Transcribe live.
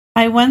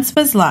I once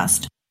was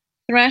lost.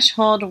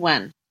 Threshold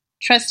 1.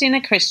 Trusting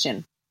a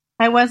Christian.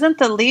 I wasn't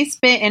the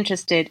least bit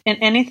interested in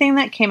anything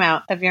that came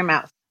out of your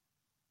mouth.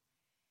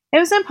 It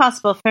was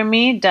impossible for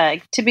me,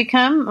 Doug, to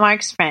become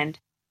Mark's friend.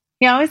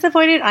 He always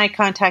avoided eye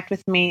contact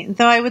with me,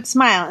 though I would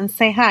smile and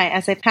say hi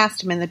as I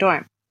passed him in the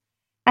dorm.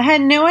 I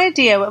had no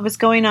idea what was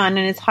going on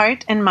in his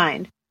heart and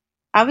mind.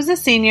 I was a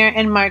senior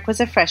and Mark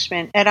was a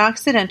freshman at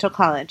Occidental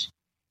College.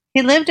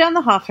 He lived down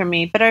the hall from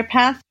me, but our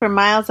paths were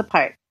miles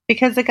apart,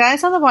 because the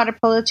guys on the water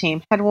polo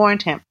team had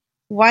warned him,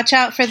 "Watch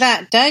out for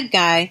that Doug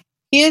guy.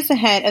 He is the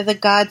head of the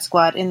God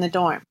Squad in the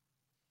dorm."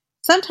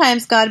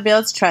 Sometimes God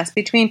builds trust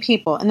between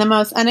people in the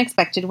most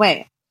unexpected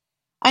way.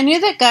 I knew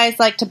that guys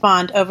like to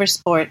bond over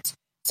sports,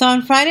 so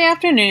on Friday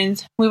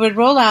afternoons we would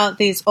roll out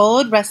these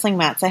old wrestling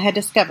mats I had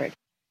discovered,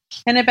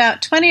 and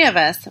about 20 of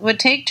us would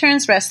take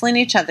turns wrestling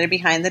each other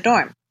behind the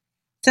dorm.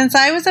 Since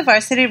I was a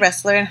varsity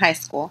wrestler in high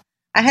school,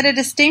 I had a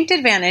distinct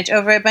advantage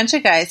over a bunch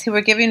of guys who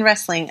were giving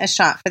wrestling a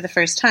shot for the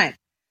first time.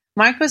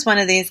 Mark was one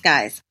of these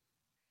guys.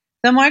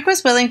 Though Mark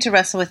was willing to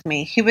wrestle with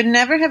me, he would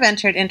never have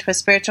entered into a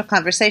spiritual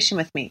conversation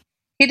with me.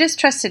 He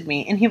distrusted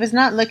me, and he was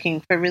not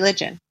looking for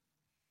religion.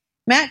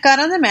 Matt got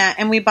on the mat,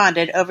 and we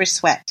bonded over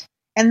sweat.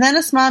 And then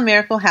a small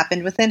miracle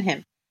happened within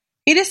him.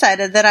 He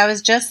decided that I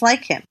was just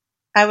like him.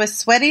 I was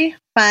sweaty,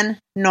 fun,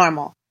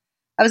 normal.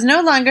 I was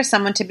no longer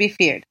someone to be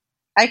feared.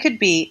 I could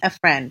be a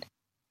friend.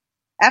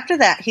 After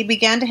that, he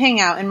began to hang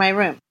out in my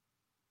room.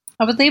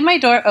 I would leave my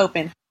door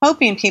open,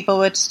 hoping people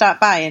would stop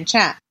by and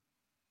chat.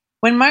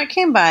 When Mark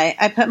came by,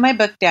 I put my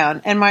book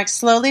down, and Mark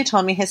slowly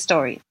told me his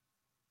story.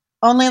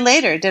 Only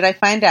later did I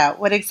find out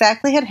what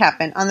exactly had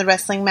happened on the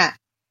wrestling mat.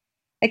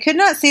 I could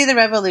not see the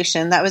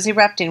revolution that was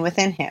erupting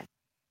within him.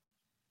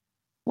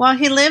 While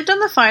he lived on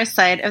the far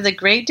side of the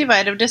great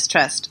divide of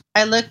distrust,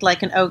 I looked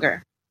like an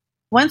ogre.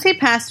 Once he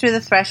passed through the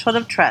threshold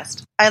of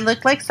trust, I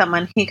looked like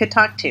someone he could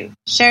talk to,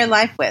 share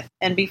life with,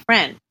 and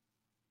befriend.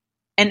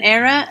 An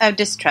era of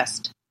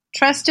distrust.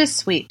 Trust is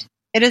sweet.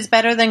 It is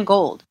better than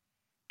gold.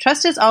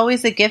 Trust is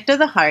always a gift of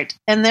the heart,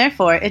 and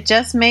therefore it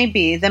just may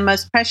be the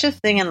most precious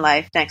thing in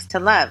life next to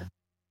love.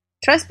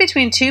 Trust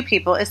between two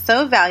people is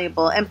so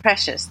valuable and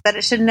precious that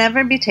it should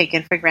never be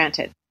taken for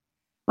granted.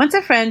 Once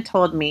a friend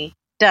told me,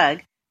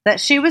 Doug, that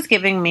she was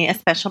giving me a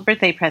special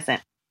birthday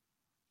present.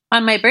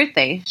 On my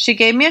birthday, she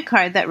gave me a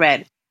card that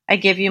read, "I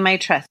give you my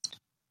trust."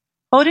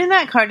 Holding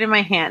that card in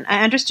my hand,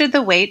 I understood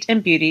the weight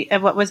and beauty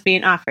of what was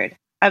being offered.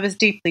 I was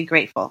deeply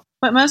grateful.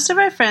 What most of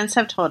our friends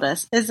have told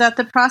us is that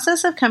the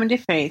process of coming to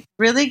faith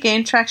really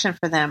gained traction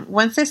for them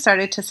once they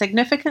started to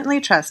significantly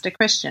trust a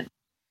Christian.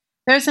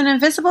 There is an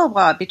invisible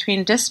wall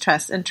between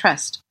distrust and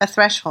trust, a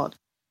threshold.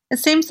 It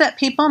seems that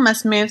people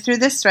must move through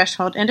this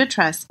threshold into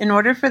trust in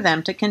order for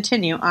them to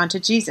continue on to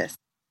Jesus.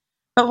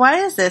 But why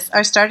is this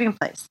our starting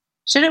place?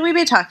 Shouldn't we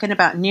be talking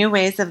about new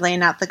ways of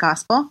laying out the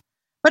gospel?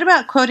 What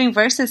about quoting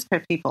verses for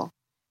people?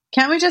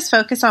 Can't we just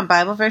focus on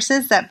Bible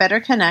verses that better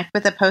connect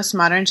with the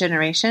postmodern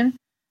generation?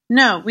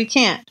 No, we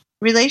can't.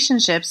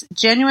 Relationships,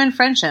 genuine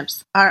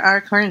friendships, are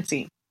our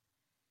currency.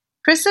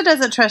 Krista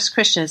doesn't trust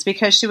Christians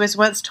because she was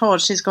once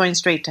told she's going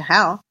straight to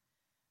hell.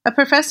 A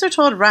professor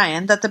told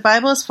Ryan that the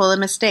Bible is full of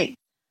mistakes.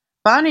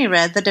 Bonnie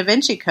read the Da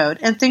Vinci Code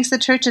and thinks the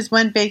church is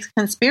one big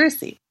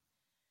conspiracy.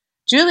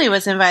 Julie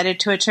was invited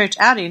to a church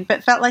outing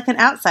but felt like an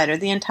outsider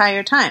the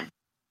entire time.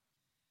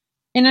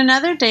 In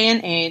another day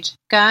and age,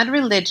 God,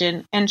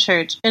 religion, and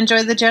church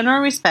enjoy the general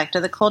respect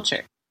of the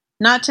culture.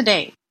 Not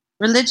today.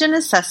 Religion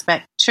is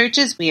suspect, church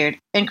is weird,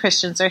 and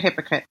Christians are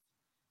hypocrites.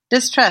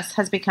 Distrust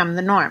has become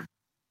the norm.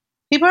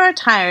 People are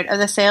tired of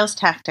the sales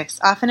tactics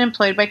often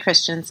employed by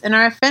Christians and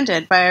are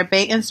offended by our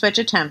bait-and-switch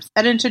attempts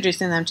at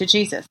introducing them to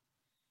Jesus.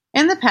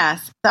 In the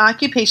past, the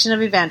occupation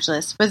of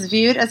evangelist was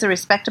viewed as a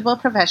respectable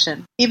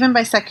profession, even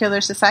by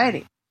secular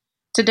society.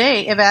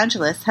 Today,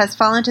 evangelist has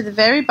fallen to the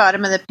very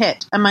bottom of the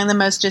pit among the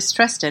most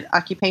distrusted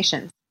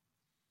occupations.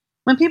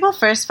 When people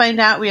first find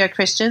out we are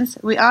Christians,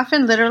 we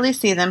often literally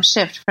see them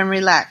shift from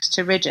relaxed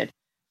to rigid,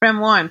 from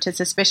warm to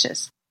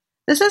suspicious.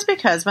 This is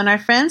because when our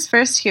friends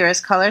first hear us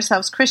call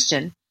ourselves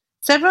Christian,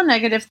 several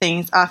negative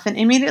things often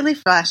immediately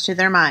flash to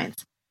their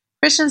minds.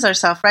 Christians are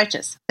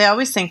self-righteous. They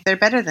always think they're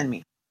better than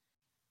me.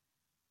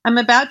 I'm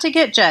about to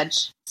get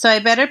judged, so I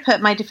better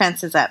put my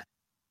defenses up.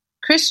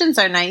 Christians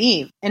are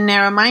naive and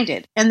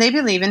narrow-minded, and they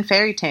believe in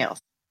fairy tales.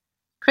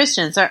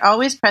 Christians are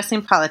always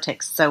pressing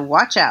politics, so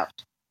watch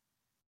out.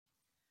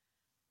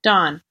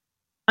 Dawn.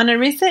 On a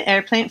recent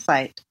airplane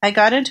flight, I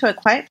got into a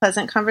quite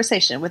pleasant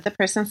conversation with the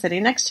person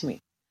sitting next to me.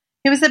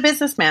 He was a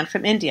businessman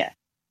from India.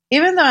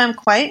 Even though I'm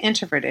quite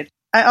introverted,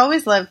 I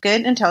always love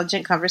good,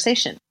 intelligent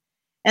conversation.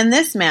 And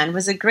this man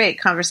was a great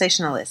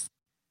conversationalist.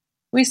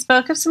 We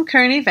spoke of some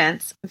current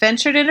events,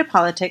 ventured into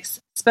politics,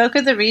 spoke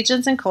of the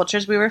regions and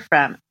cultures we were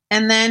from,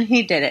 and then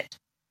he did it.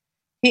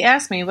 He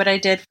asked me what I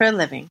did for a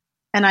living,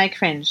 and I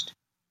cringed.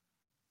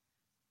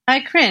 I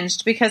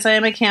cringed because I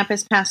am a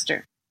campus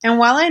pastor, and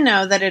while I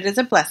know that it is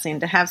a blessing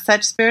to have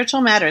such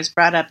spiritual matters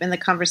brought up in the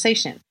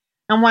conversation,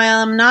 and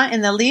while I'm not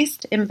in the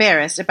least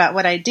embarrassed about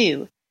what I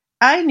do,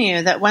 I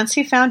knew that once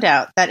he found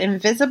out that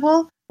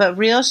invisible what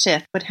real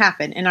shift would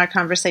happen in our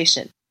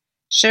conversation.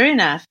 Sure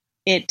enough,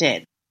 it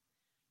did.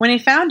 When he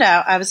found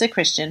out I was a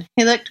Christian,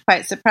 he looked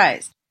quite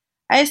surprised.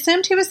 I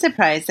assumed he was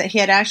surprised that he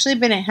had actually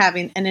been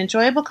having an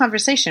enjoyable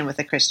conversation with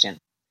a Christian.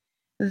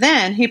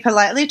 Then he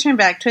politely turned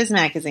back to his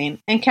magazine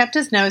and kept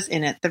his nose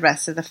in it the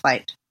rest of the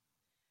flight.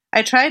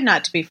 I tried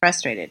not to be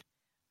frustrated.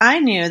 I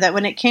knew that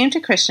when it came to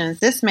Christians,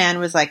 this man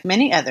was like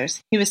many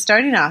others. He was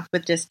starting off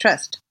with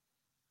distrust.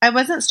 I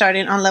wasn't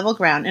starting on level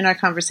ground in our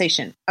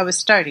conversation. I was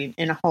starting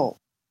in a hole.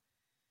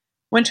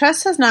 When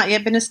trust has not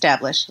yet been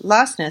established,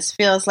 lostness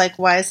feels like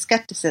wise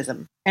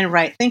skepticism and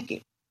right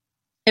thinking.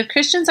 If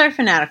Christians are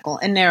fanatical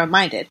and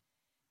narrow-minded,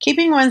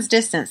 keeping one's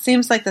distance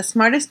seems like the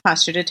smartest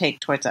posture to take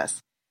towards us.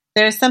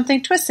 There is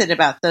something twisted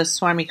about those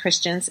swarmy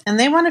Christians, and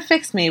they want to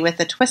fix me with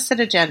a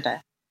twisted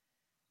agenda.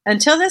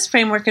 Until this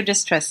framework of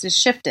distrust is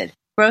shifted,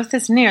 growth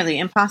is nearly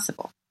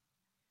impossible.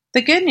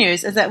 The good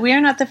news is that we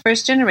are not the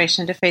first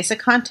generation to face a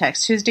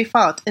context whose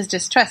default is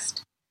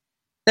distrust.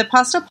 The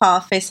Apostle Paul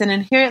faced an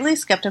inherently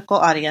skeptical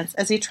audience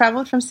as he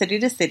traveled from city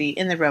to city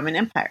in the Roman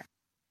Empire.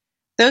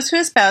 Those who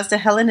espoused a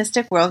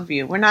Hellenistic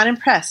worldview were not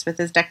impressed with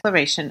his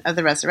declaration of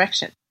the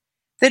resurrection.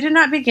 They did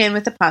not begin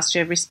with a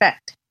posture of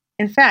respect.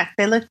 In fact,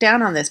 they looked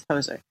down on this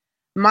poser,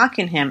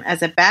 mocking him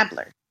as a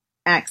babbler.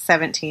 Acts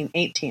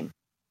 17:18.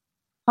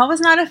 Paul was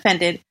not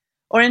offended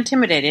or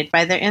intimidated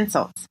by their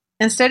insults.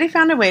 Instead, he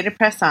found a way to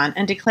press on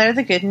and declare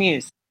the good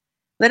news.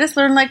 Let us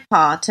learn like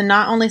Paul to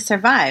not only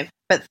survive,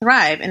 but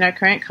thrive in our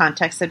current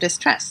context of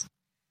distrust.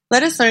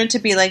 Let us learn to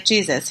be like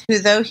Jesus, who,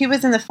 though he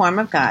was in the form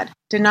of God,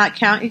 did not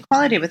count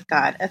equality with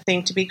God a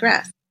thing to be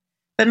grasped,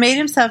 but made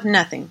himself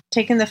nothing,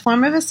 taking the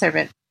form of a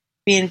servant,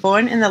 being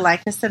born in the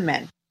likeness of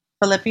men.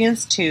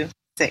 Philippians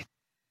 2:6.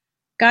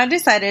 God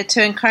decided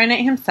to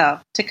incarnate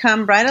himself, to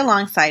come right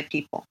alongside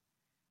people.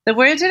 The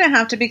Word didn't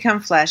have to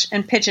become flesh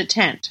and pitch a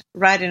tent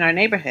right in our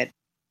neighborhood,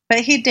 but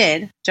he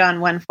did, John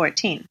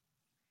 1:14.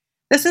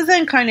 This is the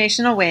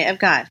incarnational way of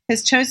God,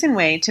 his chosen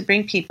way to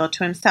bring people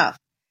to himself.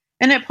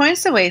 And it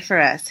points the way for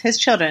us, his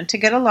children, to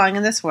get along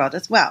in this world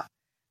as well.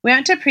 We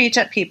aren't to preach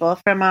at people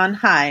from on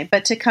high,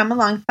 but to come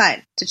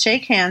alongside, to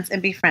shake hands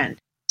and befriend,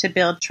 to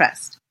build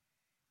trust.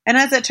 And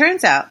as it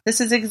turns out,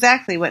 this is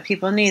exactly what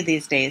people need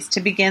these days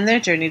to begin their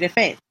journey to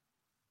faith.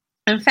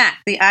 In fact,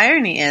 the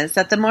irony is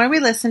that the more we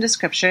listen to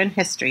Scripture and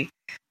history,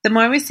 the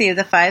more we see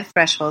the 5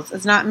 thresholds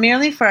as not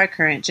merely for our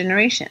current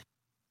generation.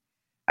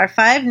 Our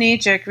 5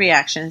 knee-jerk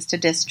reactions to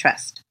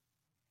distrust.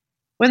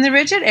 When the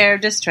rigid air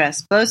of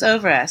distrust blows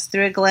over us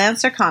through a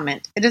glance or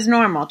comment, it is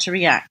normal to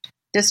react.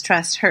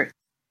 Distrust hurts.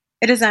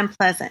 It is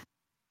unpleasant.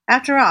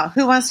 After all,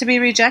 who wants to be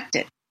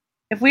rejected?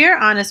 If we are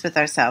honest with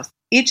ourselves,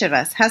 each of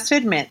us has to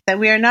admit that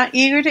we are not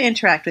eager to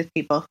interact with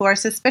people who are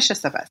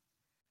suspicious of us.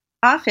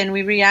 Often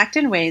we react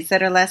in ways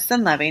that are less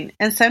than loving,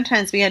 and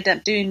sometimes we end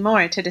up doing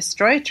more to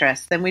destroy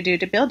trust than we do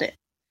to build it.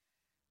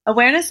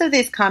 Awareness of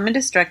these common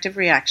destructive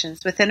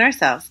reactions within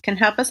ourselves can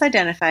help us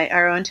identify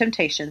our own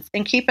temptations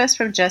and keep us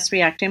from just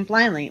reacting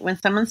blindly when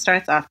someone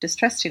starts off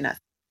distrusting us.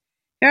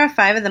 Here are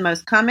 5 of the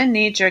most common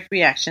knee-jerk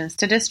reactions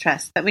to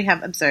distrust that we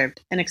have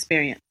observed and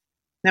experienced.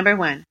 Number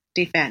 1,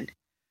 defend.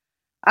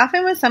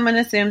 Often when someone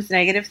assumes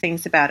negative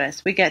things about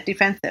us, we get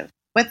defensive.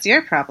 What's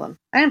your problem?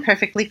 I am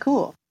perfectly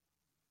cool.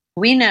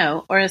 We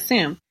know, or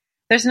assume,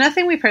 there's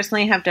nothing we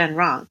personally have done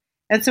wrong,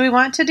 and so we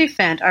want to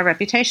defend our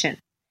reputation.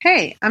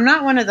 Hey, I'm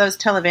not one of those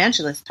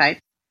televangelist types.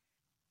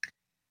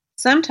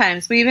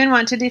 Sometimes we even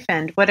want to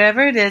defend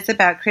whatever it is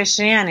about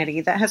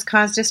Christianity that has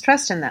caused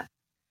distrust in them.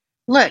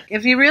 Look,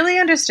 if you really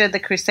understood the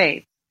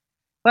Crusades,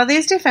 while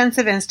these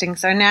defensive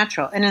instincts are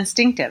natural and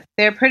instinctive,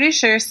 they are a pretty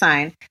sure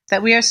sign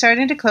that we are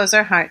starting to close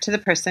our heart to the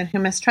person who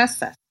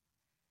mistrusts us.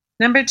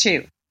 Number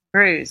 2,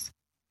 bruise.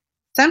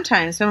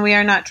 Sometimes when we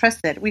are not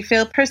trusted, we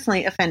feel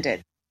personally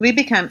offended. We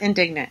become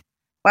indignant.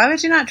 Why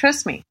would you not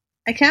trust me?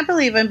 I can't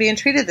believe I'm being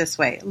treated this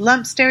way,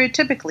 lumped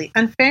stereotypically,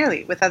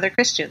 unfairly with other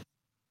Christians.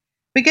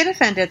 We get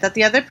offended that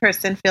the other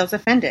person feels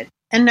offended,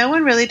 and no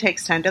one really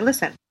takes time to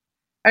listen.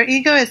 Our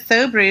ego is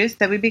so bruised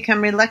that we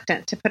become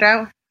reluctant to put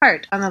our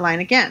heart on the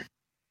line again.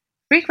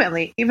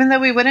 Frequently, even though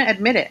we wouldn't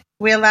admit it,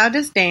 we allow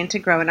disdain to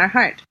grow in our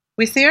heart.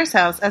 We see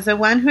ourselves as the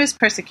one who is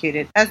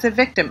persecuted, as the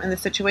victim in the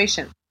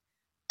situation.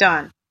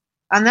 Dawn.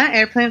 On that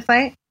airplane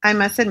flight, I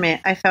must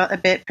admit I felt a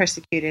bit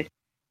persecuted,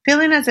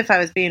 feeling as if I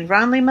was being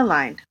wrongly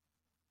maligned.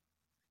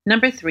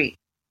 Number 3,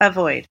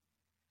 avoid.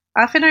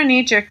 Often our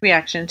knee-jerk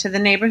reaction to the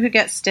neighbor who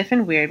gets stiff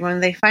and weird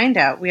when they find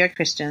out we are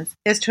Christians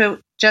is to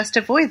just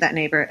avoid that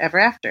neighbor ever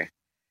after.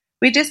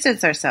 We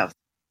distance ourselves.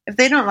 If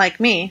they don't like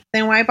me,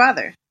 then why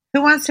bother?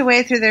 Who wants to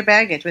wade through their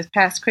baggage with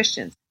past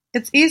Christians?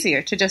 It's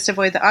easier to just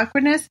avoid the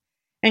awkwardness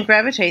and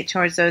gravitate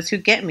towards those who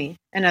get me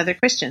and other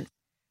Christians.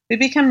 We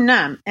become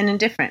numb and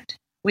indifferent.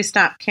 We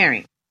stop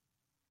caring.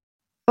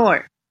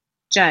 4,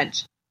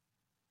 judge.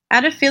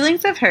 Out of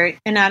feelings of hurt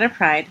and out of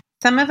pride,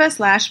 some of us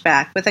lash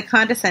back with a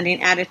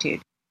condescending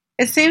attitude.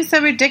 It seems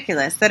so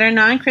ridiculous that our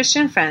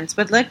non-Christian friends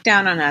would look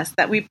down on us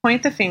that we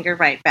point the finger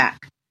right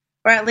back.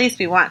 Or at least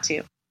we want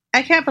to.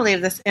 I can't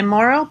believe this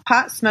immoral,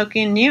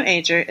 pot-smoking New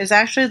Ager is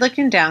actually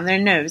looking down their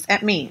nose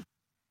at me.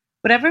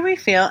 Whatever we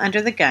feel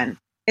under the gun,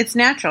 it's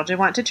natural to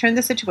want to turn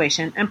the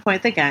situation and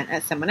point the gun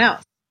at someone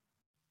else.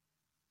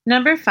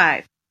 Number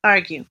 5,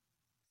 argue.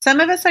 Some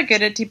of us are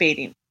good at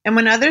debating, and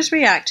when others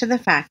react to the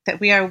fact that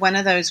we are one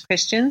of those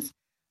Christians,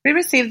 we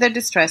receive their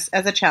distress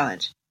as a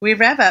challenge. We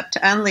rev up to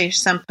unleash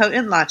some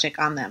potent logic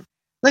on them.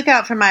 Look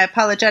out for my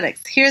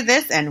apologetics. Hear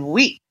this and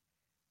weep.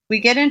 We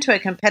get into a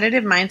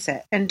competitive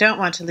mindset and don't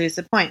want to lose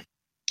the point.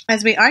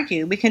 As we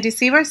argue, we can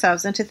deceive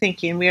ourselves into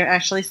thinking we are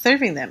actually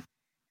serving them,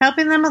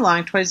 helping them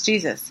along towards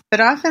Jesus.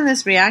 But often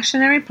this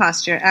reactionary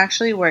posture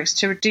actually works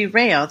to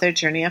derail their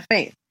journey of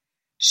faith.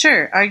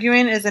 Sure,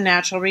 arguing is a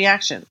natural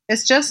reaction.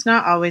 It's just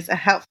not always a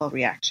helpful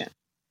reaction.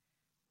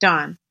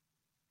 Dawn.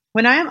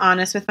 When I am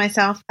honest with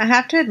myself, I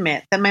have to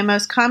admit that my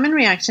most common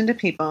reaction to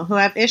people who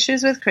have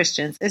issues with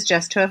Christians is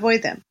just to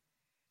avoid them.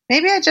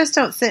 Maybe I just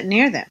don't sit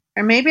near them,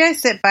 or maybe I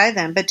sit by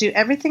them but do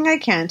everything I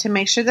can to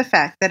make sure the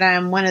fact that I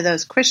am one of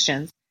those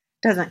Christians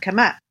doesn't come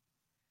up.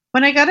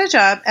 When I got a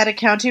job at a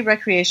county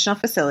recreational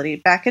facility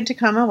back in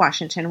Tacoma,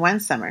 Washington one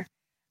summer,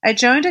 I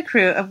joined a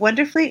crew of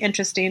wonderfully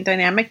interesting,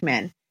 dynamic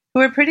men who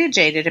were pretty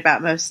jaded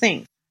about most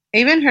things. I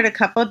even heard a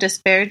couple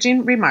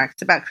disparaging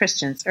remarks about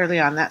Christians early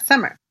on that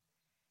summer.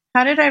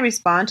 How did I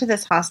respond to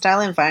this hostile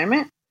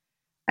environment?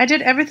 I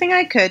did everything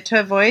I could to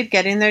avoid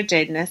getting their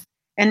jadedness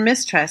and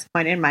mistrust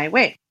pointed my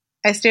way.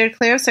 I steered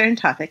clear of certain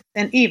topics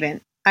and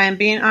even, I am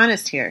being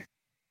honest here,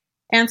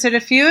 answered a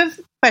few of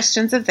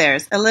questions of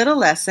theirs a little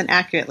less than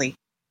accurately.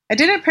 I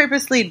didn't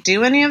purposely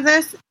do any of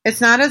this.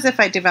 It's not as if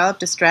I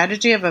developed a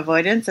strategy of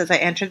avoidance as I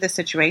entered the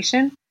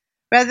situation.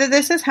 Rather,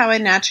 this is how I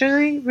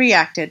naturally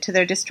reacted to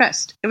their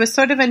distrust. It was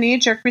sort of a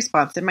knee-jerk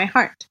response in my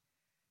heart.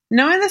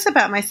 Knowing this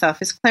about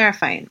myself is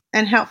clarifying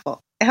and helpful.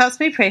 It helps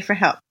me pray for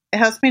help. It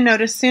helps me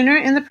notice sooner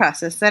in the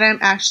process that I'm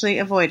actually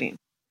avoiding.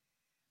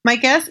 My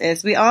guess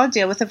is we all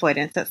deal with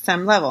avoidance at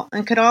some level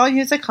and could all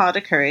use a call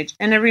to courage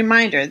and a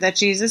reminder that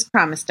Jesus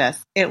promised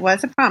us, it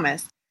was a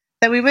promise,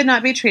 that we would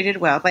not be treated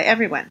well by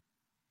everyone.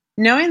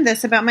 Knowing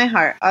this about my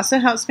heart also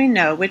helps me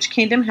know which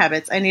kingdom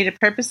habits I need to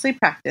purposely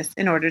practice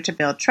in order to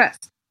build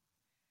trust.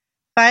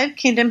 5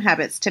 kingdom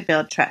habits to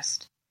build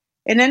trust.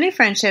 In any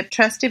friendship,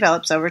 trust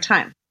develops over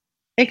time.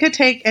 It could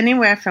take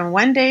anywhere from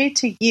 1 day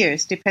to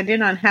years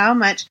depending on how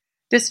much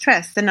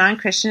distrust the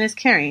non-Christian is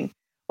carrying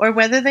or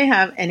whether they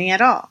have any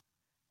at all.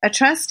 A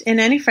trust in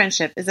any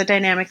friendship is a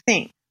dynamic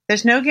thing.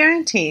 There's no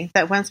guarantee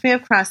that once we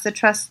have crossed the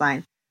trust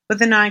line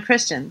with a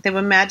non-Christian, they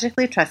will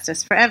magically trust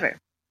us forever.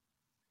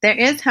 There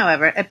is,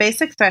 however, a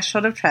basic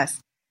threshold of trust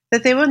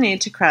that they will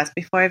need to cross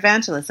before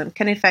evangelism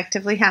can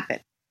effectively happen.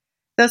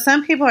 Though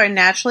some people are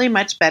naturally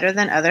much better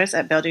than others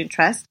at building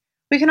trust,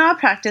 we can all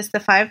practice the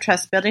 5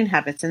 trust-building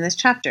habits in this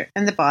chapter,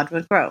 and the bond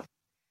will grow.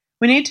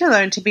 We need to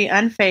learn to be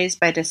unfazed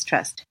by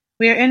distrust.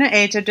 We are in an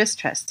age of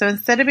distrust, so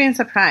instead of being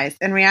surprised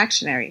and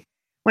reactionary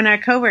when our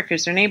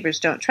coworkers or neighbors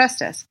don't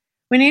trust us,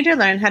 we need to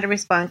learn how to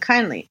respond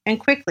kindly and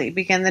quickly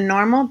begin the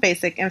normal,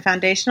 basic, and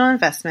foundational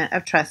investment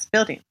of trust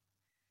building.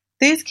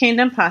 These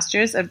kingdom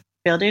postures of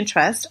building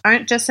trust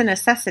aren't just a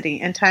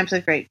necessity in times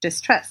of great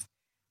distrust.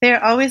 They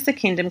are always the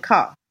kingdom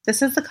call.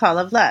 This is the call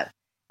of love.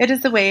 It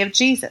is the way of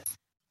Jesus.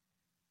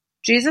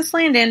 Jesus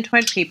leaned in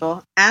toward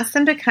people, asked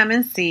them to come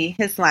and see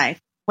his life,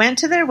 went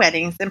to their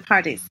weddings and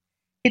parties.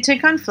 He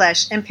took on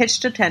flesh and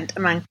pitched a tent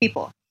among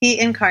people. He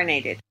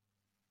incarnated.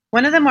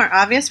 One of the more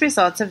obvious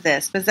results of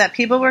this was that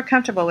people were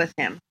comfortable with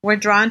him, were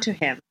drawn to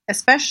him,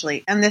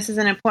 especially, and this is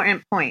an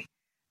important point,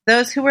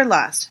 those who were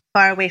lost,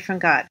 far away from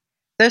God.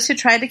 Those who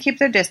tried to keep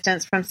their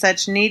distance from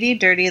such needy,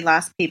 dirty,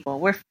 lost people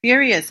were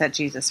furious at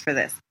Jesus for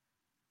this.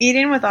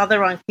 Eating with all the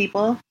wrong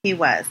people, he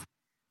was.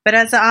 But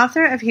as the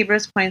author of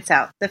Hebrews points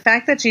out, the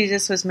fact that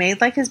Jesus was made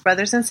like his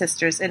brothers and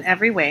sisters in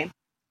every way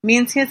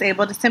means he is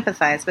able to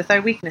sympathize with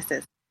our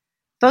weaknesses.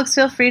 Folks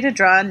feel free to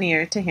draw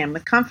near to him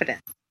with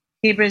confidence.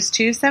 Hebrews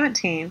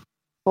 2:17,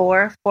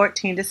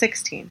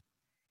 4:14-16.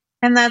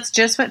 And that's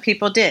just what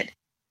people did.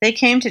 They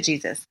came to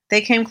Jesus.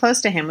 They came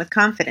close to him with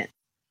confidence.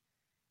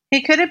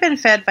 He could have been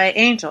fed by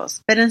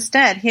angels, but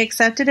instead he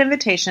accepted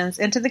invitations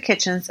into the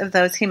kitchens of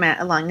those he met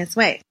along his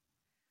way.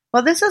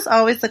 While this is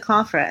always the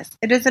call for us,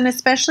 it is an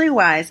especially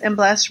wise and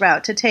blessed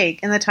route to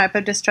take in the type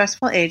of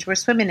distrustful age we're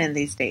swimming in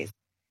these days.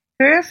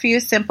 Here are a few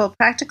simple,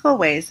 practical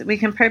ways that we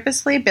can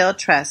purposely build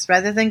trust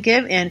rather than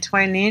give in to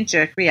our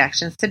knee-jerk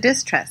reactions to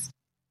distrust.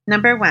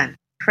 Number 1,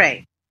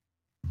 pray.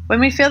 When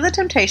we feel the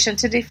temptation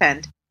to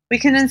defend, we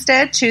can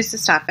instead choose to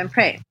stop and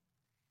pray.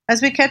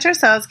 As we catch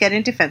ourselves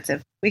getting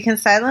defensive, we can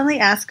silently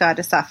ask God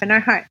to soften our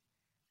heart.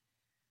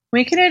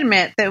 We can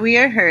admit that we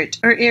are hurt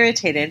or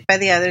irritated by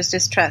the other's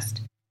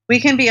distrust. We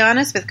can be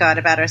honest with God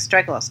about our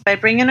struggles by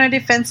bringing our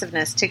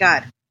defensiveness to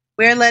God.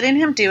 We are letting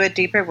him do a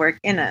deeper work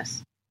in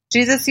us.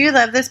 Jesus, you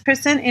love this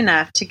person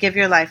enough to give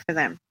your life for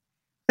them.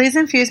 Please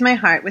infuse my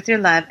heart with your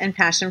love and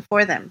passion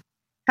for them.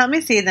 Help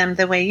me see them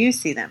the way you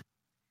see them.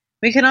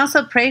 We can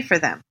also pray for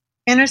them,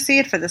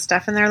 intercede for the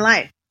stuff in their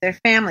life, their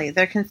family,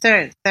 their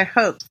concerns, their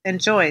hopes and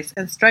joys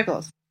and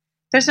struggles.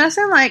 There's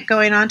nothing like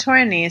going onto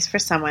our knees for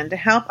someone to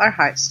help our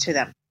hearts to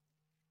them.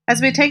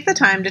 As we take the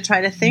time to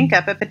try to think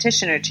up a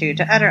petition or two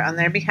to utter on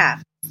their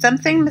behalf,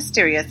 something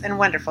mysterious and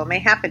wonderful may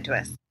happen to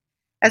us.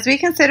 As we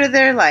consider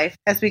their life,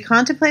 as we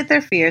contemplate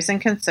their fears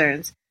and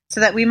concerns, so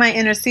that we might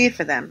intercede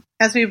for them,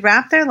 as we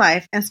wrap their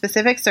life and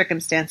specific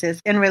circumstances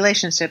in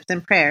relationships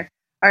and prayer,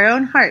 our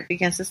own heart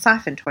begins to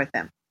soften toward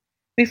them.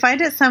 We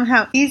find it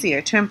somehow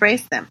easier to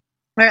embrace them,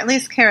 or at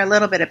least care a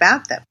little bit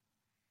about them.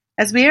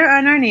 As we are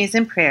on our knees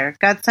in prayer,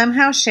 God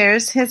somehow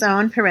shares His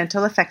own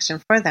parental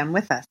affection for them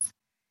with us.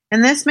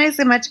 And this makes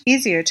it much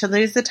easier to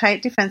lose the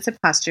tight defensive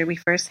posture we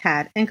first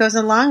had and goes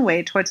a long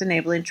way towards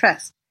enabling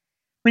trust.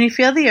 When you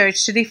feel the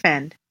urge to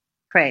defend,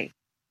 pray.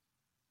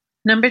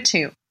 Number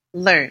 2,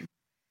 learn.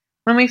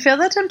 When we feel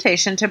the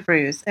temptation to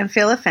bruise and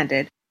feel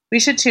offended, we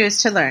should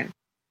choose to learn.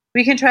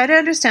 We can try to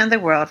understand the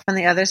world from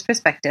the other's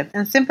perspective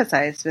and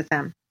sympathize with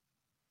them.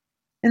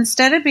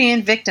 Instead of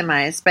being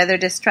victimized by their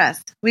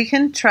distrust, we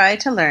can try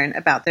to learn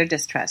about their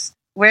distrust,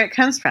 where it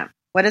comes from,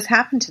 what has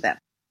happened to them.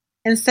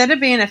 Instead of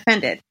being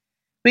offended,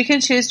 we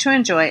can choose to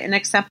enjoy and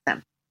accept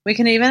them. We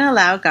can even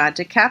allow God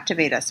to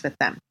captivate us with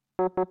them.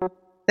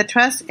 The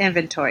trust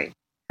inventory.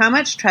 How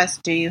much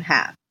trust do you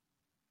have?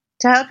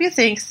 To help you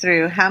think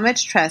through how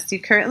much trust you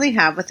currently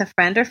have with a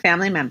friend or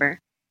family member,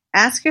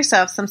 ask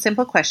yourself some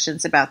simple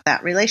questions about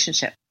that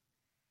relationship.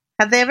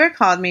 Have they ever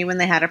called me when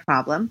they had a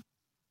problem?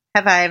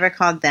 Have I ever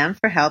called them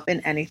for help in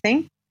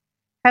anything?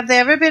 Have they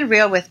ever been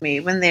real with me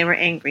when they were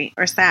angry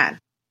or sad?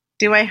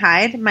 Do I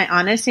hide my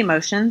honest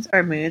emotions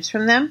or moods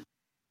from them?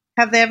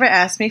 Have they ever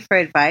asked me for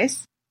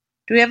advice?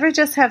 Do we ever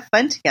just have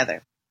fun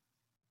together?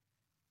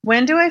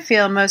 When do I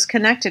feel most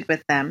connected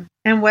with them,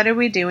 and what are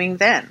we doing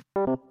then?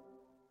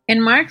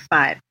 In Mark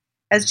 5,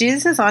 as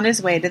Jesus is on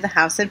his way to the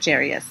house of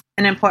Jairus,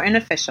 an important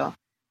official,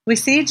 we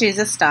see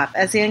Jesus stop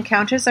as he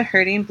encounters a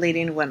hurting,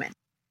 bleeding woman.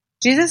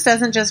 Jesus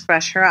doesn't just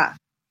brush her off.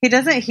 He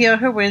doesn't heal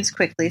her wounds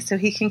quickly so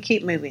he can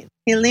keep moving.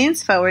 He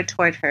leans forward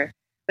toward her,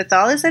 with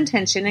all his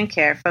attention and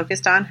care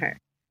focused on her.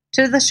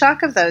 To the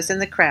shock of those in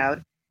the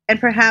crowd, and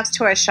perhaps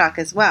to our shock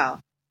as well,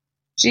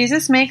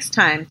 Jesus makes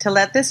time to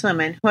let this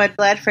woman who had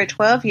bled for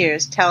 12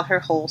 years tell her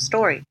whole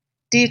story,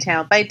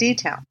 detail by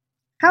detail.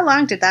 How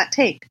long did that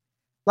take?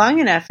 Long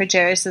enough for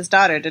Jairus'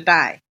 daughter to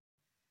die.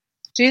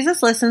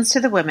 Jesus listens to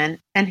the woman,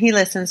 and he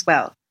listens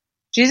well.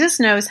 Jesus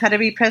knows how to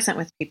be present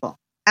with people.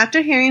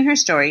 After hearing her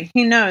story,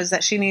 he knows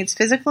that she needs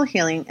physical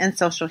healing and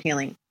social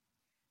healing.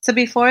 So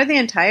before the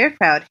entire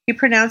crowd, he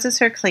pronounces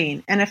her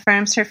clean and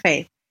affirms her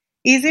faith,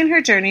 easing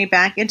her journey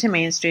back into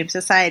mainstream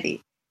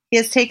society. He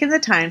has taken the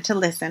time to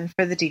listen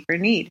for the deeper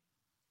need.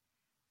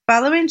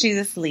 Following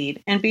Jesus'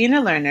 lead and being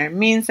a learner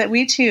means that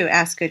we too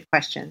ask good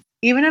questions,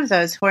 even of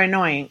those who are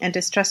annoying and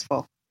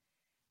distrustful.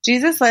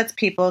 Jesus lets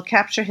people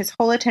capture his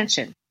whole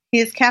attention. He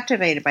is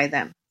captivated by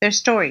them, their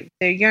story,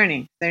 their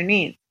yearning, their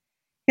needs.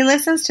 He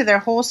listens to their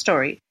whole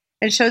story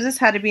and shows us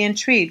how to be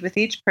intrigued with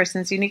each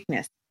person's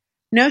uniqueness.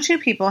 No two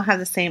people have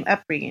the same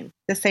upbringing,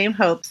 the same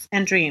hopes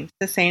and dreams,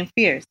 the same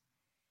fears.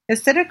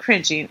 Instead of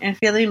cringing and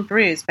feeling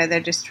bruised by their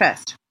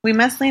distrust, we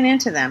must lean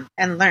into them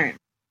and learn.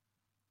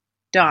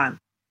 Dawn.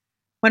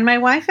 When my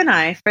wife and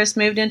I first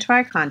moved into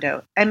our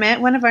condo, I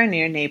met one of our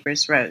near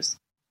neighbors, Rose.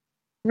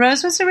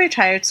 Rose was a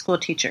retired school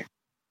teacher.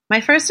 My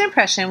first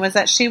impression was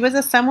that she was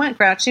a somewhat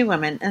grouchy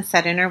woman and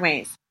set in her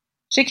ways.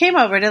 She came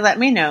over to let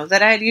me know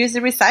that I had used the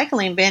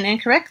recycling bin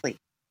incorrectly.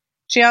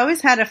 She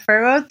always had a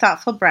furrowed,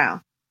 thoughtful brow.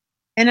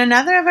 In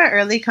another of our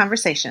early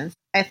conversations,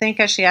 I think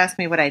as she asked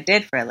me what I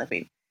did for a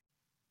living,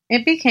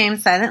 it became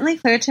silently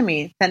clear to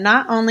me that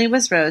not only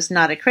was Rose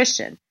not a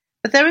Christian,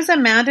 but there was a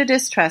mound of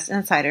distrust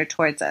inside her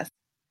towards us.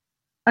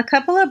 A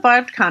couple of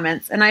barbed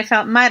comments, and I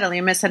felt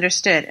mightily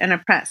misunderstood and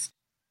oppressed.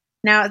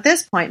 Now at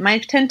this point, my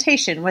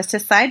temptation was to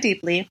sigh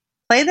deeply,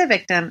 play the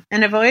victim,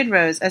 and avoid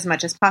Rose as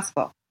much as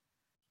possible.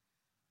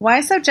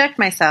 Why subject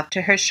myself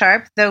to her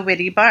sharp, though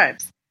witty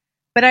barbs?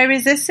 But I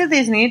resisted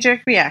these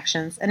knee-jerk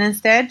reactions and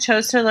instead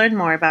chose to learn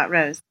more about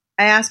Rose.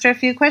 I asked her a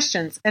few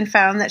questions and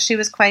found that she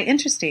was quite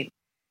interesting.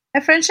 A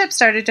friendship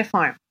started to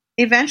form.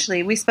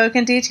 Eventually, we spoke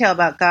in detail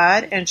about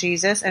God and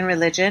Jesus and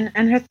religion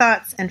and her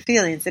thoughts and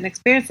feelings and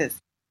experiences.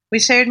 We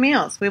shared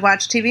meals. We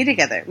watched TV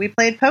together. We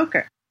played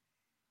poker.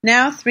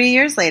 Now, 3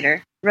 years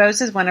later,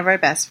 Rose is one of our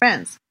best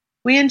friends.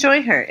 We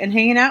enjoy her and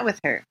hanging out with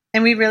her,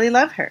 and we really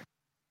love her.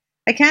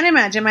 I can't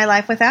imagine my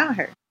life without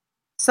her.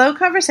 Slow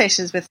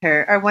conversations with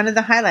her are one of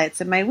the highlights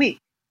of my week.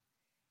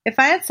 If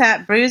I had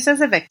sat bruised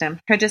as a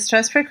victim, her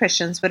distrust for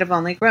Christians would have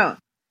only grown.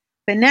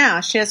 But now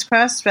she has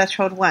crossed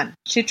threshold 1.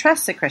 She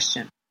trusts a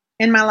Christian.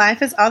 And my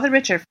life is all the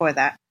richer for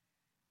that.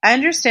 I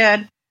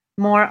understand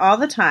more all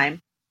the time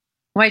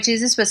why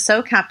Jesus was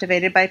so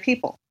captivated by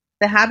people.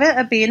 The habit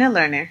of being a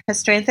learner has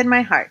strengthened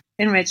my heart,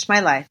 enriched my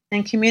life,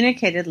 and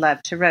communicated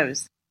love to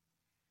Rose.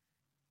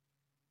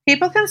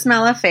 People can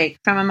smell a fake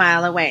from a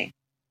mile away.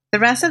 The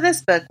rest of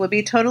this book will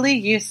be totally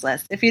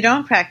useless if you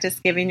don't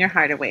practice giving your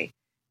heart away,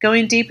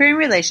 going deeper in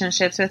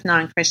relationships with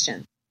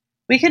non-Christians.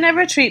 We can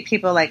never treat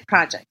people like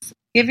projects.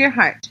 Give your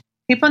heart.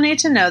 People need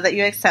to know that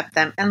you accept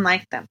them and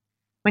like them.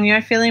 When you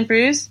are feeling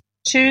bruised,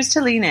 choose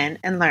to lean in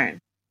and learn.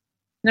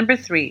 Number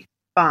 3,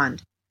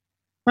 bond.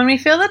 When we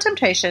feel the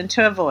temptation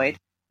to avoid,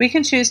 we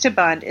can choose to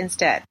bond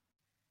instead.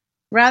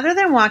 Rather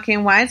than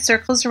walking wide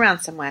circles around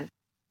someone,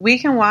 we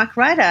can walk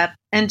right up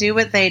and do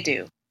what they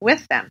do,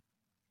 with them.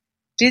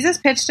 Jesus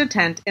pitched a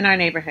tent in our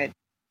neighborhood.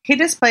 He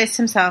displaced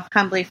himself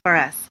humbly for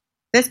us.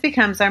 This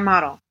becomes our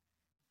model.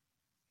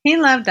 He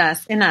loved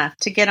us enough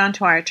to get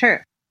onto our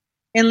turf.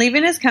 In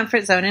leaving his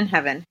comfort zone in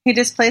heaven, he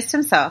displaced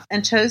himself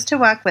and chose to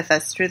walk with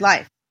us through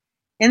life.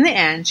 In the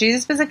end,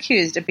 Jesus was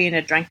accused of being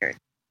a drunkard.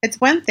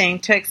 It's one thing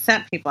to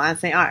accept people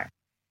as they are.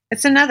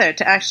 It's another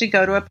to actually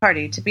go to a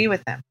party to be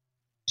with them.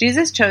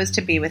 Jesus chose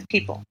to be with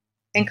people.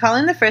 In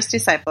calling the first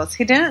disciples,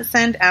 he didn't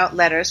send out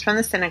letters from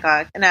the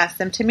synagogue and ask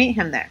them to meet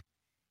him there.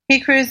 He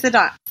cruised the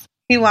docks.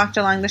 He walked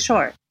along the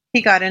shore.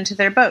 He got into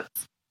their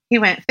boats. He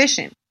went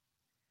fishing.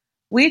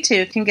 We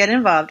too can get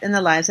involved in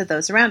the lives of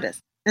those around us.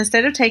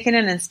 Instead of taking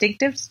an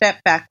instinctive step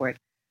backward,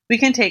 we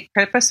can take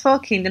purposeful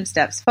kingdom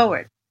steps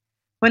forward.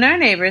 When our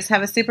neighbors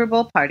have a Super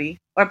Bowl party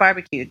or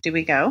barbecue, do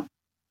we go?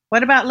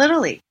 What about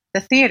Little League,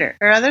 the theater,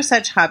 or other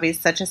such hobbies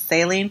such as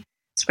sailing,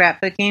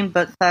 scrapbooking,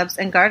 book clubs,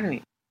 and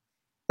gardening?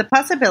 The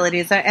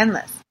possibilities are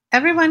endless.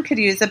 Everyone could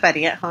use a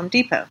buddy at Home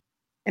Depot.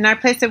 In our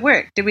place of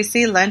work, do we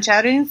see lunch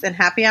outings and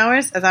happy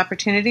hours as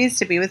opportunities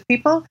to be with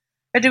people,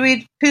 or do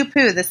we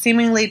poo-poo the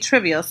seemingly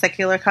trivial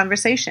secular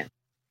conversation?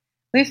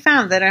 We've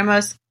found that our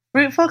most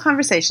fruitful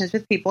conversations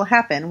with people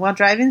happen while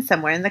driving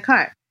somewhere in the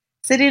car,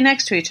 sitting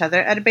next to each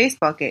other at a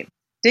baseball game,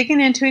 digging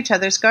into each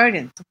other's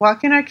gardens,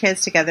 walking our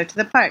kids together to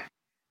the park,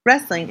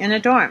 wrestling in a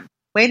dorm,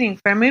 waiting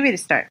for a movie to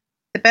start.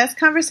 The best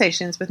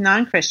conversations with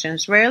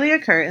non-Christians rarely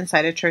occur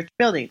inside a church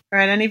building or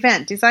at an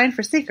event designed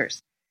for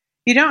seekers.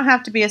 You don't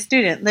have to be a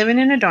student living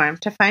in a dorm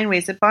to find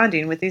ways of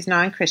bonding with these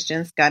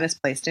non-Christians God has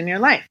placed in your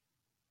life.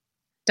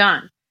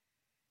 Don.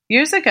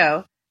 Years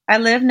ago, I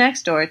lived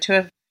next door to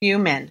a few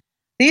men.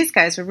 These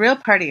guys were real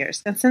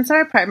partiers, and since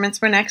our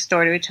apartments were next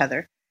door to each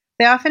other,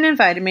 they often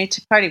invited me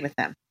to party with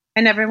them.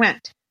 I never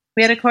went.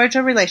 We had a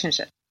cordial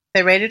relationship.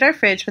 They raided our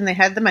fridge when they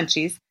had the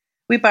munchies.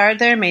 We borrowed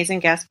their amazing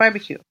gas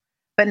barbecue,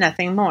 but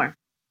nothing more.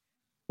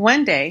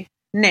 One day,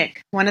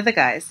 Nick, one of the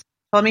guys,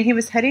 told me he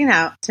was heading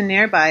out to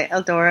nearby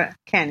Eldora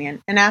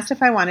Canyon and asked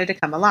if I wanted to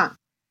come along.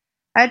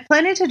 I had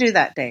plenty to do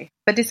that day,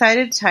 but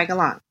decided to tag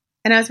along.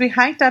 And as we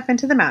hiked up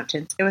into the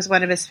mountains, it was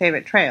one of his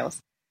favorite trails,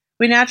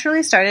 we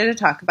naturally started to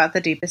talk about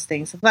the deepest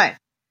things of life.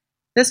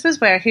 This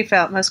was where he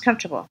felt most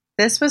comfortable.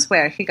 This was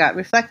where he got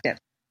reflective.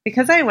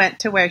 Because I went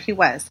to where he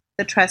was,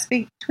 the trust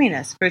between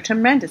us grew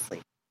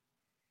tremendously.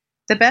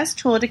 The best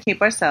tool to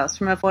keep ourselves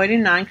from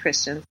avoiding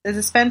non-Christians is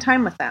to spend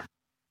time with them.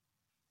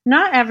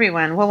 Not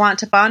everyone will want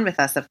to bond with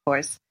us, of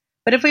course,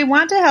 but if we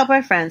want to help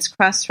our friends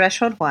cross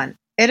threshold 1,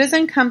 it is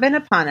incumbent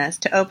upon us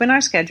to open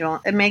our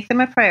schedule and make them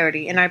a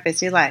priority in our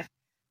busy life,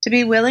 to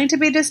be willing to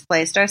be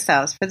displaced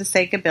ourselves for the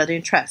sake of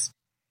building trust.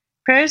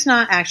 Prayer is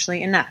not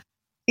actually enough.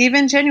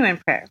 Even genuine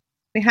prayer.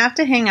 We have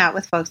to hang out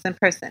with folks in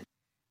person.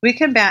 We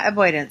combat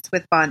avoidance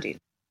with bonding.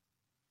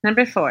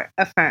 Number 4,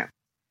 affirm.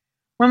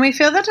 When we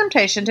feel the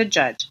temptation to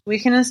judge, we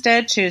can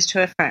instead choose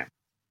to affirm.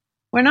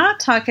 We're not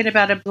talking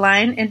about a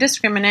blind,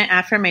 indiscriminate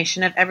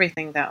affirmation of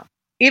everything, though.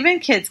 Even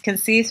kids can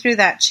see through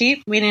that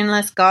cheap,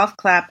 meaningless golf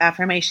clap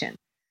affirmation.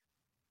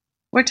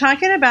 We're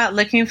talking about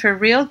looking for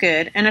real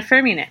good and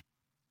affirming it.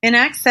 In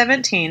Acts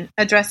 17,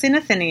 addressing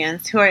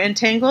Athenians who are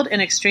entangled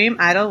in extreme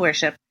idol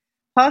worship,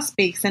 Paul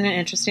speaks in an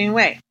interesting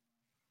way.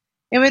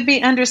 It would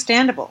be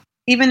understandable,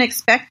 even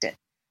expected,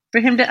 for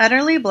him to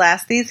utterly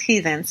blast these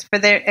heathens for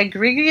their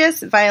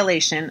egregious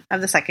violation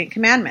of the second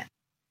commandment.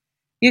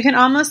 You can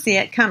almost see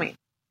it coming.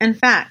 In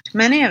fact,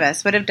 many of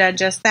us would have done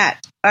just that.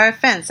 Our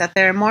offense at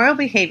their immoral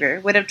behavior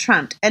would have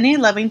trumped any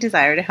loving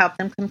desire to help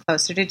them come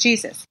closer to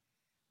Jesus.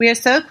 We are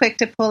so quick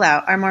to pull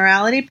out our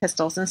morality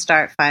pistols and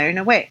start firing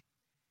away.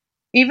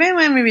 Even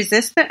when we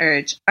resist the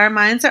urge, our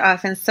minds are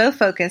often so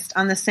focused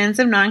on the sins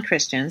of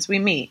non-Christians we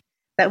meet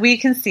that we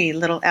can see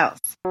little else.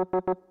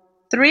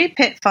 3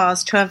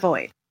 pitfalls to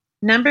avoid.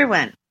 Number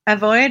 1,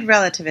 avoid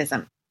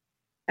relativism.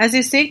 As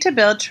you seek to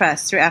build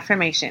trust through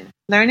affirmation,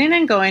 learning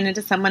and going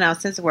into someone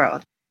else's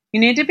world, you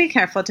need to be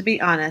careful to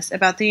be honest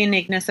about the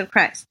uniqueness of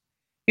Christ.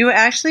 You will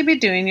actually be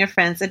doing your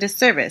friends a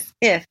disservice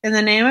if, in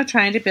the name of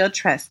trying to build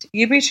trust,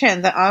 you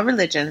pretend that all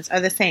religions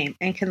are the same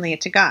and can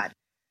lead to God.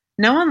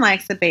 No one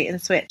likes the bait and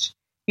switch.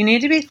 You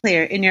need to be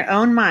clear in your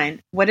own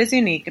mind what is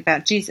unique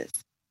about Jesus.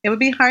 It would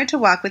be hard to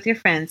walk with your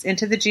friends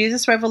into the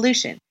Jesus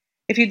revolution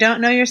if you don't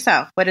know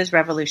yourself what is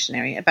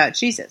revolutionary about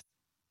Jesus.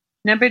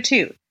 Number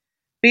 2,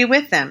 be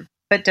with them,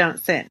 but don't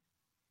sin.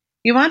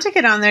 You want to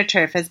get on their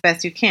turf as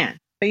best you can,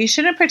 but you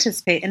shouldn't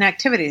participate in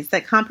activities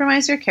that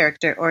compromise your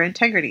character or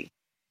integrity.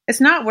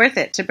 It's not worth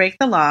it to break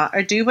the law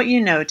or do what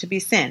you know to be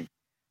sin.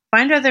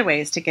 Find other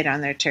ways to get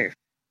on their turf.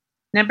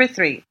 Number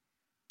 3,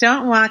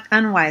 don't walk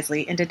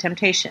unwisely into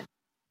temptation.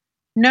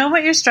 Know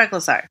what your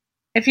struggles are.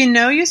 If you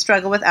know you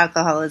struggle with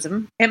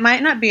alcoholism, it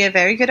might not be a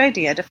very good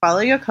idea to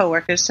follow your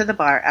coworkers to the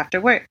bar after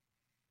work.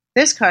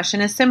 This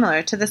caution is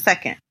similar to the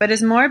second, but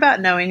is more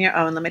about knowing your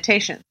own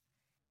limitations.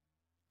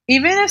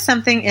 Even if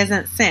something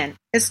isn't sin,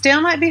 it still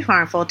might be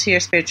harmful to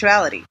your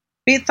spirituality.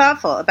 Be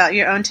thoughtful about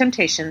your own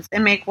temptations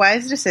and make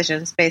wise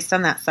decisions based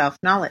on that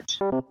self-knowledge.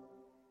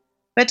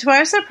 But to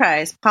our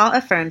surprise, Paul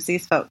affirms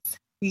these folks.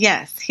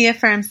 Yes, he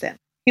affirms them.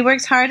 He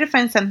works hard to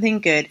find something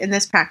good in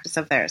this practice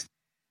of theirs.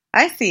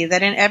 I see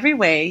that in every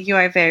way you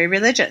are very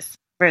religious.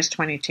 Verse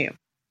 22.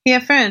 He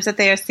affirms that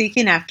they are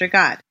seeking after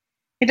God.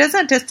 He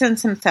doesn't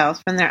distance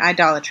himself from their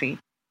idolatry.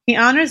 He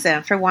honors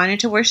them for wanting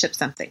to worship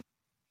something.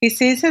 He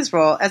sees his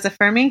role as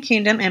affirming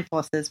kingdom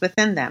impulses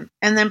within them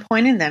and then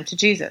pointing them to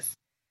Jesus.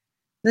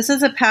 This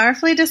is a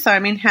powerfully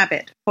disarming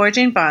habit,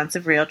 forging bonds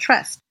of real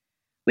trust.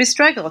 We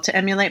struggle to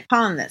emulate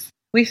Paul in this.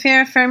 We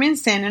fear affirming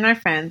sin in our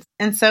friends,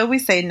 and so we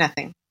say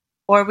nothing.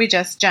 Or we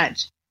just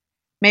judge.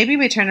 Maybe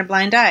we turn a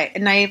blind eye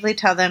and naively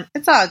tell them,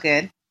 it's all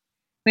good.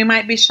 We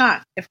might be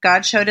shocked if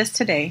God showed us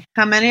today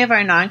how many of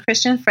our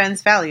non-Christian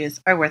friends' values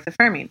are worth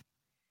affirming.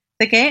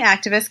 The gay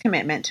activist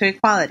commitment to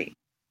equality.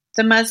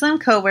 The Muslim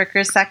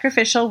co-worker's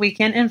sacrificial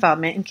weekend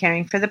involvement in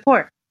caring for the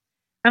poor.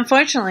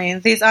 Unfortunately,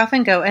 these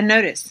often go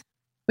unnoticed.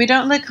 We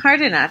don't look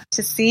hard enough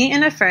to see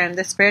and affirm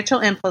the spiritual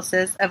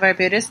impulses of our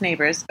Buddhist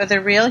neighbors or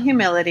the real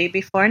humility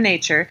before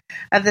nature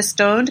of the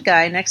stoned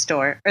guy next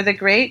door or the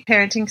great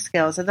parenting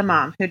skills of the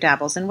mom who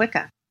dabbles in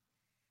Wicca.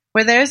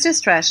 Where there is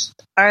distrust,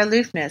 our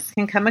aloofness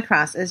can come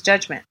across as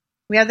judgment.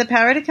 We have the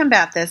power to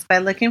combat this by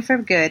looking for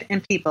good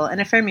in people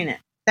and affirming it.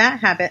 That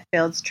habit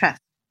builds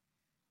trust.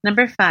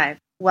 Number 5,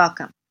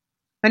 welcome.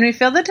 When we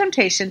feel the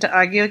temptation to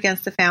argue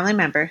against a family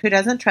member who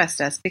doesn't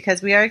trust us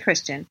because we are a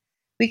Christian,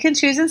 we can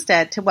choose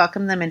instead to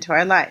welcome them into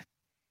our life.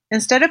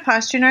 Instead of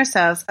posturing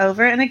ourselves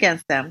over and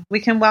against them, we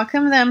can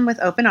welcome them with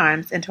open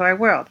arms into our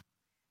world.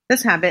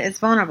 This habit is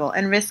vulnerable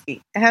and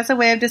risky. It has a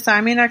way of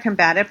disarming our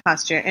combative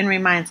posture and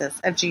reminds us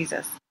of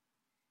Jesus.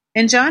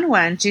 In John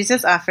 1,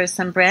 Jesus offers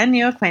some brand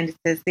new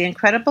acquaintances the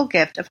incredible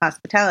gift of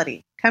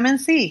hospitality. Come and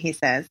see, he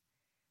says.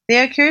 They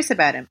are curious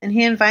about him, and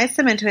he invites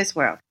them into his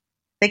world.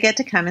 They get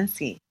to come and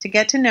see, to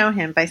get to know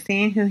him by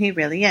seeing who he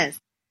really is.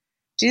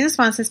 Jesus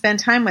wants to spend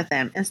time with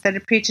them instead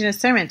of preaching a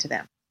sermon to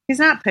them. He's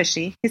not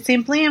pushy. He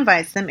simply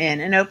invites them in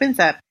and opens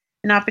up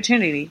an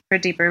opportunity for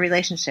deeper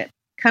relationship.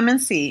 Come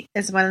and see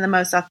is one of the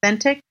most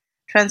authentic,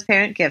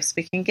 transparent gifts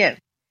we can give.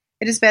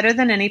 It is better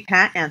than any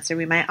pat answer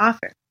we might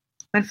offer.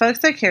 When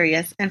folks are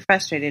curious and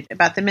frustrated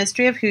about the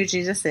mystery of who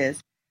Jesus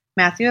is,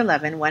 Matthew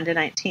 11,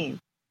 1-19,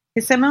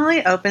 he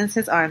similarly opens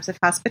his arms of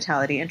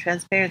hospitality and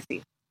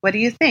transparency. What do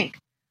you think?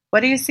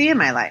 What do you see in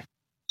my life?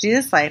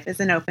 Jesus' life is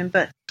an open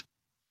book.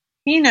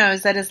 He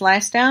knows that his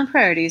lifestyle and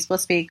priorities will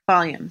speak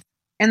volumes.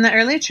 In the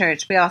early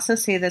church, we also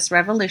see this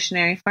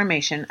revolutionary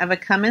formation of a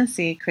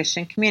come-and-see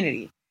Christian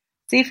community.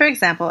 See, for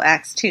example,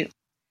 Acts 2.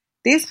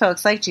 These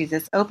folks, like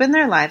Jesus, opened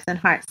their lives and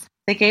hearts.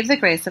 They gave the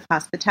grace of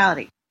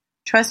hospitality.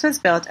 Trust was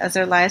built as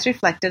their lives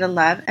reflected a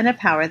love and a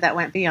power that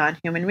went beyond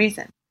human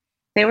reason.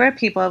 They were a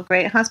people of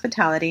great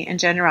hospitality and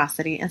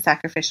generosity and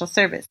sacrificial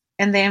service,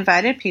 and they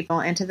invited people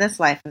into this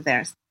life of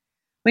theirs.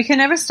 We can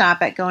never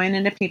stop at going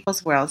into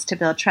people's worlds to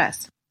build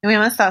trust. And we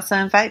must also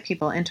invite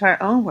people into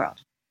our own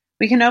world.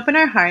 We can open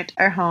our heart,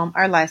 our home,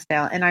 our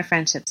lifestyle, and our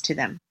friendships to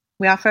them.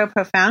 We offer a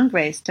profound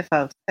grace to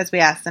folks as we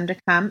ask them to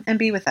come and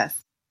be with us.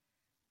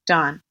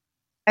 Dawn.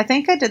 I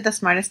think I did the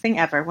smartest thing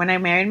ever when I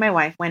married my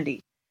wife,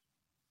 Wendy.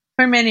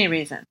 For many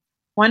reasons.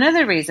 One of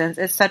the reasons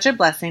it's such a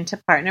blessing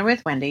to partner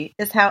with Wendy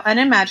is how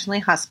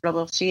unimaginably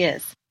hospitable she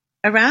is.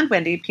 Around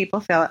Wendy,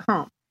 people feel at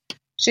home.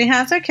 She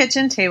has her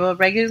kitchen table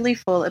regularly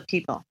full of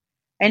people.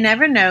 I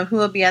never know who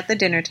will be at the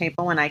dinner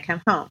table when I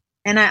come home.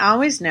 And I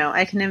always know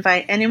I can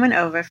invite anyone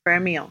over for a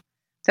meal.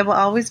 There will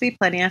always be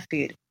plenty of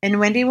food, and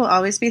Wendy will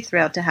always be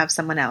thrilled to have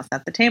someone else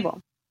at the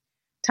table.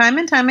 Time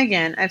and time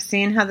again, I've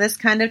seen how this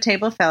kind of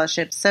table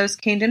fellowship sows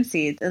kingdom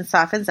seeds and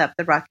softens up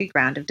the rocky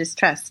ground of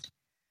distrust.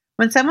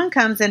 When someone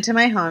comes into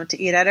my home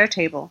to eat at our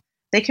table,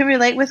 they can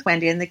relate with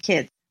Wendy and the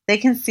kids. They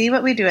can see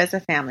what we do as a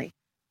family,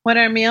 what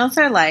our meals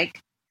are like,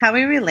 how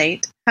we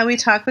relate, how we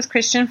talk with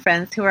Christian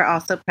friends who are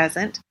also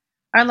present.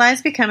 Our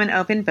lives become an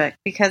open book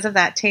because of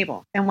that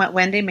table and what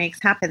Wendy makes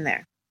happen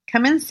there.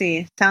 Come and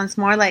see sounds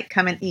more like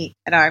come and eat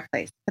at our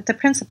place, but the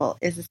principle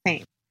is the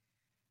same.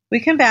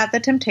 We combat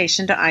the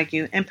temptation to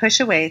argue and push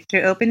away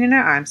through opening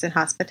our arms in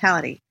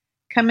hospitality.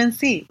 Come and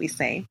see, we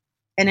say.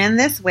 And in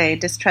this way,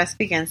 distrust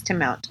begins to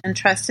melt, and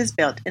trust is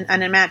built in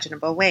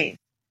unimaginable ways.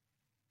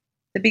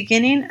 The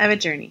beginning of a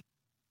journey.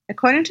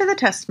 According to the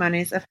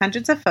testimonies of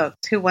hundreds of folks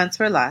who once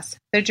were lost,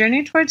 their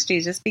journey towards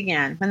Jesus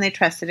began when they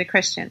trusted a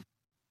Christian.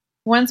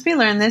 Once we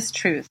learn this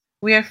truth,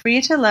 we are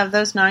free to love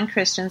those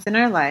non-Christians in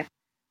our life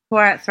who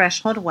are at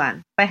threshold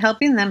 1 by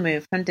helping them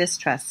move from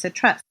distrust to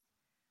trust.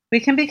 We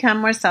can become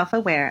more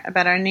self-aware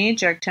about our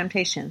knee-jerk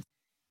temptations,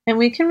 and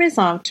we can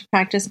resolve to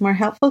practice more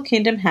helpful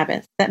kingdom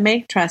habits that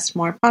make trust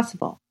more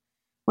possible.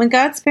 When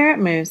God's Spirit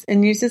moves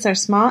and uses our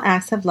small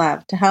acts of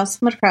love to help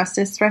someone across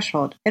this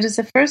threshold, it is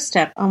the first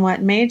step on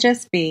what may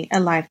just be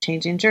a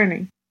life-changing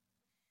journey.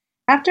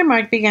 After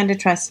Mark began to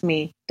trust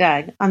me,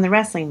 Doug, on the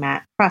wrestling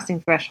mat,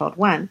 crossing threshold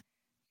 1,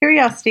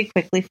 curiosity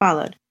quickly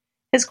followed.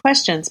 His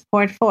questions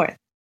poured forth.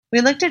 We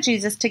looked at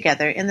Jesus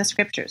together in the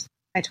Scriptures.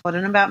 I told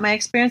him about my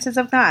experiences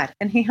of God,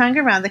 and he hung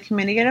around the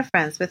community of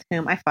friends with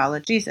whom I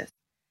followed Jesus.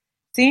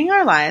 Seeing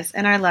our lives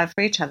and our love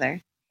for each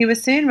other, he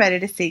was soon ready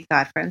to seek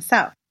God for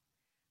himself.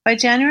 By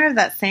January of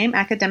that same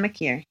academic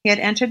year, he had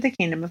entered the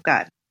kingdom of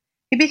God.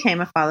 He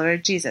became a follower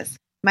of Jesus.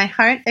 My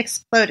heart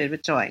exploded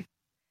with joy.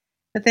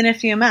 Within a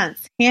few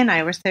months, he and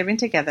I were serving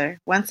together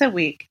once a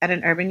week at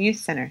an urban youth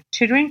center,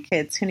 tutoring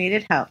kids who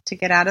needed help to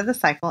get out of the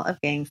cycle of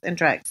gangs and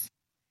drugs.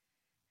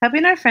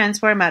 Helping our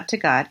friends warm up to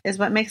God is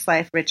what makes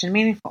life rich and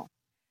meaningful.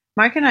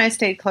 Mark and I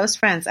stayed close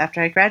friends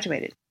after I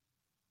graduated.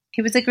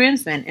 He was a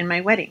groomsman in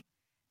my wedding.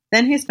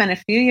 Then he spent a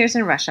few years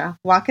in Russia,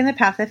 walking the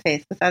path of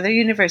faith with other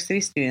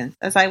university students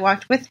as I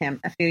walked with him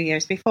a few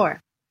years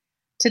before.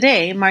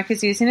 Today, Mark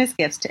is using his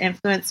gifts to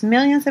influence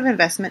millions of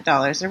investment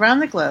dollars around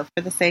the globe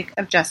for the sake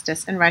of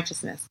justice and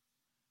righteousness.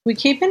 We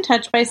keep in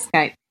touch by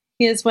Skype.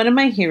 He is one of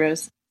my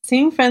heroes.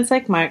 Seeing friends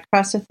like Mark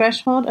cross the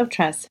threshold of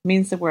trust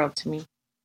means the world to me.